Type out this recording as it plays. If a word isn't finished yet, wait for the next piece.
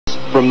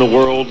from the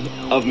world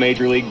of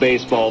Major League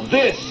Baseball.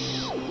 This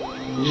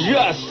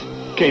just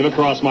came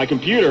across my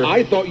computer.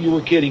 I thought you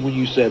were kidding when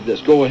you said this.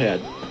 Go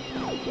ahead.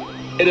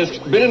 It has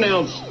been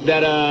announced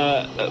that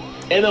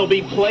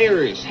MLB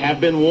players have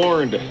been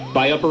warned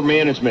by upper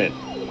management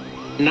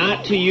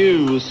not to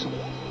use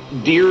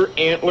deer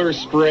antler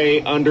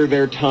spray under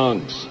their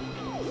tongues.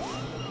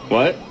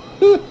 What?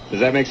 Does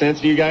that make sense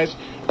to you guys?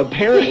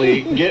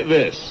 Apparently, get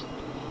this.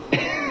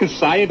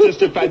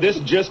 Scientists have found, this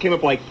just came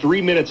up like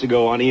 3 minutes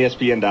ago on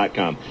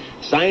ESPN.com.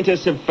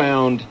 Scientists have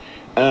found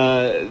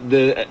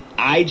the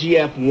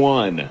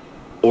IGF-1,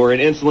 or an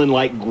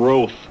insulin-like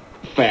growth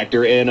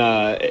factor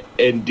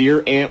in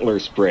deer antler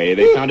spray.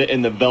 They found it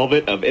in the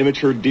velvet of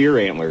immature deer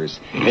antlers,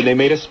 and they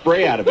made a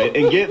spray out of it.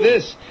 And get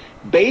this,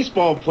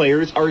 baseball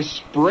players are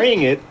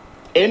spraying it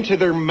into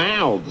their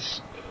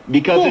mouths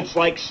because it's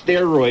like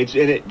steroids,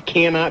 and it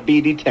cannot be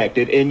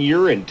detected in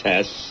urine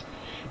tests.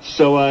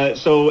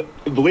 So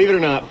believe it or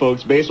not,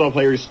 folks, baseball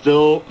players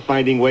still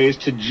finding ways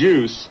to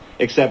juice,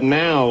 except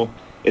now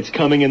it's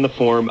coming in the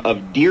form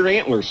of deer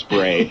antler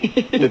spray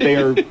that they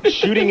are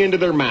shooting into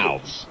their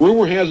mouths.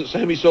 Rumor has it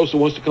Sammy Sosa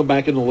wants to come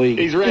back in the league.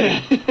 He's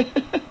ready.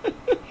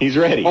 He's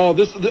ready. Oh,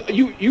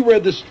 you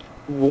read this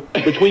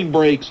between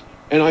breaks,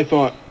 and I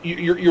thought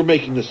you're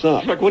making this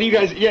up. Like, what do you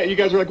guys? Yeah, you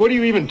guys were like, what are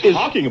you even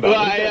talking about? Well,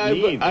 what does that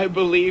mean? I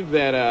believe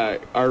that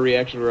our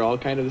reactions were all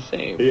kind of the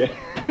same.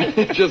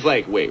 Yeah. Just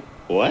like, wait,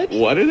 what?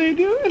 What are they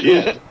doing?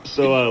 Yeah.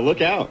 So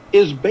look out.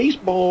 Is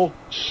baseball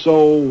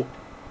so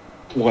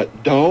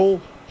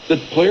dull that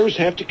players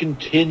have to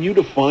continue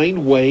to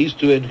find ways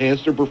to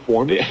enhance their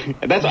performance?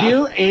 That's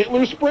deer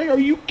antler spray? Are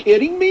you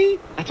kidding me?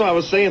 That's what I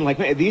was saying. Like,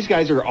 man, these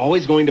guys are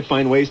always going to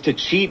find ways to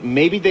cheat.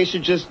 Maybe they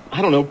should just,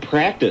 I don't know,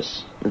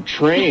 practice or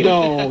train.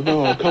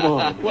 No, come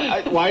on.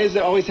 Why does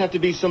it always have to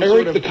be some Eric,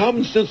 sort of... the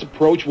common sense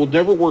approach will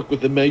never work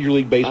with the Major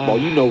League Baseball.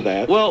 You know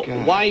that. Well,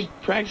 Gosh. why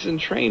practice and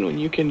train when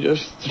you can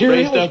just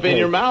spray stuff in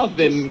your mouth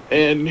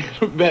and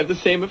have the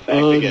same effect,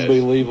 I guess?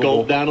 Unbelievable.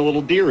 Gulp down a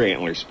little deer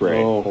antler spray.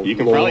 Oh, you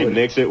can Lord. probably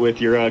mix it with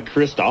your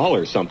Cristal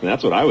or something.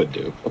 That's what I would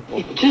do.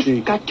 It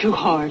just got too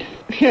hard.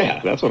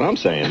 Yeah, that's what I'm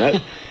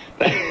saying.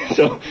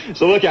 So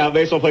look out,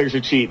 baseball players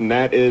are cheating.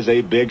 That is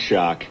a big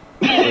shock.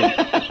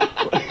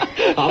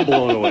 I'm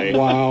blown away.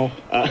 Wow.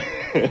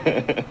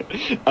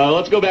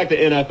 Let's go back to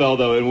NFL,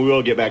 though, and we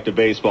will get back to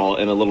baseball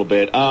in a little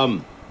bit.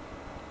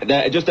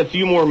 Just a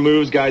few more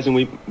moves, guys, and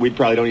we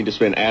probably don't need to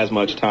spend as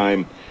much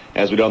time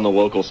as we do on the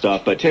local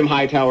stuff. But Tim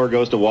Hightower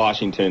goes to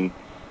Washington,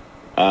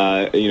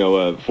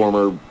 a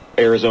former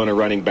Arizona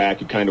running back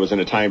who kind of was in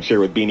a timeshare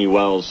with Beanie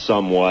Wells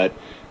somewhat.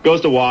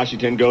 Goes to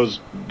Washington, goes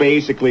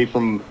basically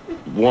from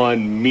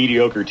one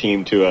mediocre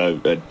team to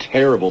a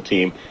terrible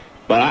team.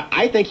 But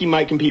I think he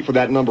might compete for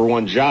that number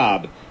one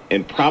job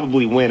and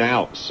probably win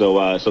out.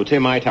 So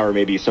Tim Hightower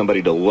may be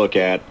somebody to look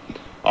at.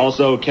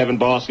 Also, Kevin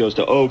Boss goes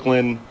to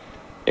Oakland,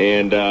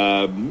 and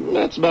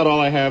that's about all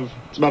I have.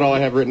 That's about all I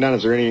have written down.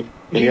 Is there any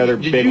other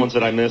big ones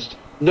that I missed?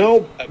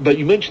 No, but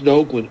you mentioned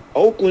Oakland.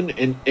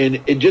 And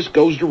it just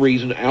goes to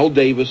reason. Al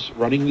Davis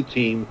running the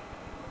team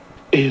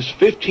is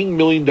 $15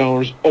 million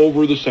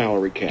over the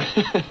salary cap.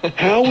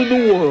 How in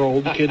the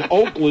world can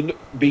Oakland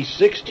be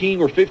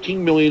 16 or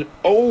 15 million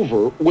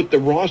over with the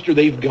roster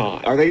they've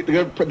got? Are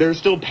they're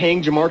still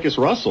paying Jamarcus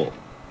Russell?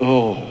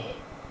 Oh,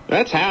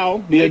 That's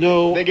how. You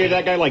know, They gave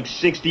that guy like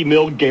 $60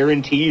 million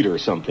guaranteed or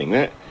something.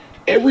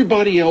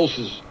 everybody else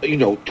is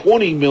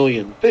 20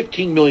 million,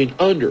 15 million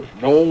under.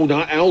 No,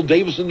 not Al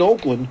Davis in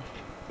Oakland.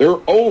 They're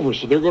over,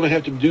 so they're going to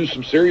have to do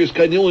some serious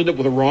cutting. They'll end up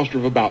with a roster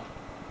of about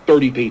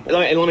 30 people.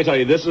 And let me tell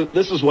you, this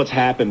is what's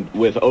happened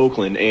with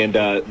Oakland, and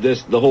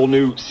the whole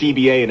new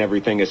CBA and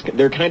everything is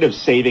they're kind of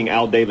saving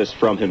Al Davis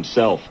from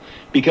himself,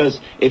 because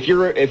if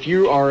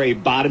you are a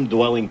bottom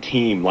dwelling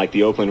team like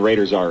the Oakland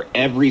Raiders are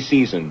every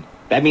season,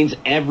 that means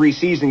every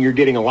season you're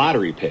getting a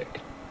lottery pick,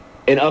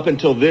 and up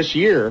until this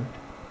year,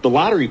 the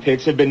lottery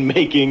picks have been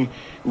making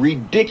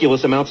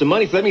ridiculous amounts of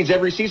money. So that means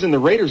every season the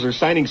Raiders are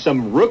signing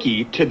some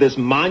rookie to this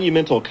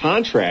monumental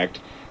contract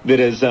that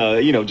is,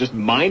 just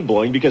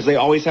mind-blowing because they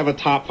always have a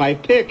top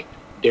 5 pick.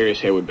 Darius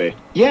Hayward-Bay.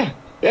 Yeah.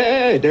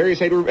 Darius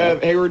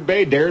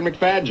Hayward-Bay, Darren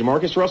McFadden,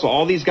 Jamarcus Russell,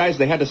 all these guys,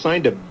 they had to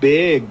sign to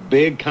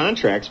big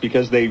contracts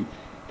because they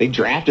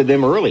drafted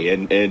them early.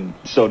 And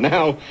so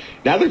now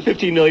they're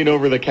 $15 million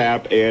over the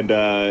cap, and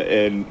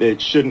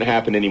it shouldn't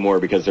happen anymore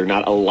because they're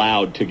not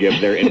allowed to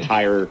give their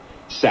entire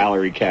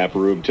salary cap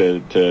room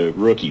to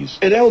rookies.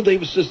 And Al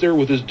Davis sits there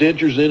with his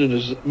dentures in and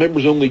his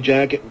members-only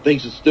jacket and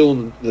thinks it's still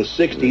in the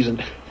 60s,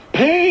 and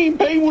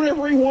pay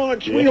whatever he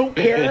wants. We don't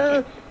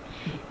care.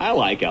 I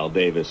like Al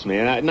Davis,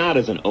 man. Not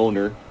as an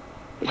owner,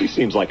 but he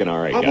seems like an all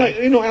right guy.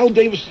 Like, Al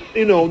Davis,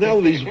 now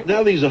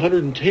that he's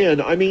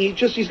 110, I mean,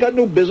 he's got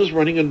no business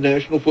running a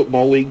National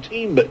Football League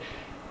team, but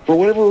for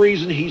whatever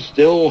reason, he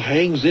still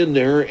hangs in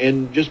there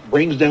and just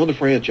brings down the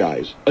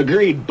franchise.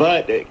 Agreed,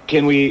 but I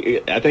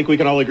think we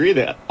can all agree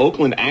that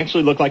Oakland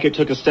actually looked like it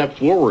took a step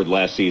forward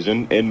last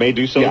season and may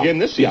do so again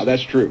this season. Yeah,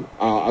 that's true.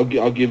 I'll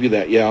give you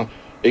that, yeah.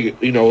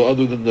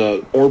 Other than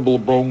the orbital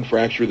bone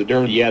fracture that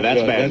Darren... Yeah,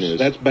 that's bad news.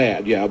 That's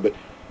bad, yeah, but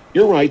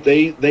you're right.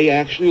 They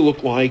actually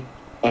look like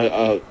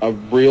a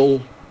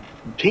real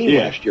team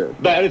last year.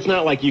 But it's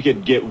not like you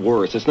could get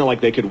worse. It's not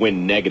like they could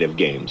win negative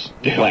games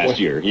last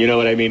year. You know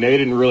what I mean? They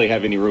didn't really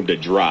have any room to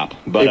drop.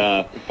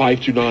 But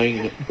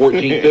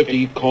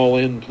 529-1450, call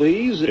in,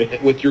 please,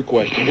 with your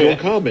questions or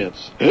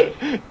comments.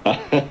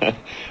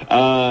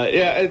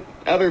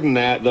 Other than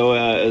that, though,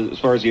 as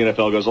far as the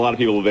NFL goes, a lot of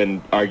people have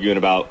been arguing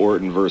about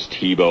Orton versus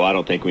Tebow. I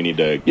don't think we need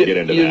to get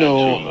into that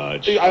too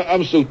much.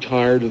 I'm so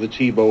tired of the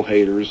Tebow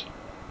haters.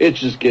 It's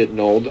just getting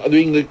old. I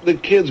mean, the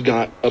kid's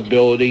got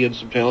ability and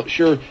some talent.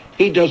 Sure,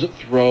 he doesn't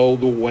throw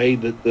the way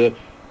that the,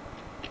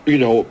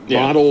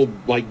 model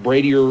like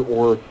Brady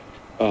or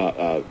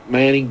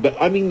Manning.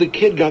 But, I mean, the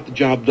kid got the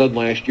job done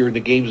last year in the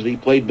games that he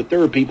played. But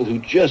there are people who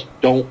just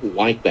don't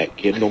like that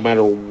kid no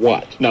matter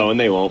what. No, and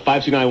they won't.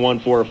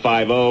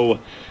 529-1450.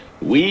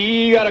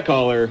 We got a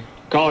caller.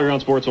 Caller on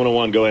Sports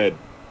 101. Go ahead.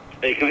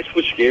 Hey, can I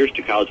switch gears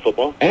to college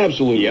football?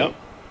 Absolutely. Yep.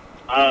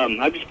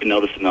 I've just been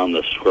noticing on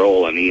the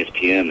scroll on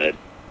ESPN that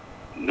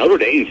Notre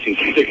Dame seems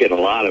like they're getting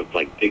a lot of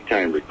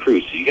big-time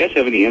recruits. Do you guys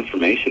have any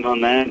information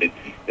on that? It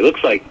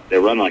looks like they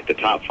run the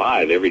top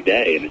 5 every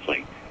day, and it's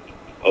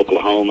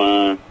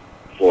Oklahoma,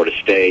 Florida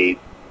State,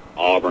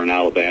 Auburn,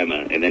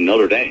 Alabama, and then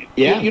Notre Dame.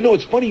 Yeah.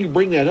 It's funny you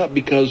bring that up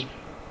because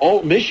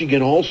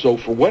Michigan also,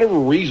 for whatever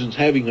reasons,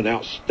 having an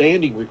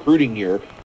outstanding recruiting year.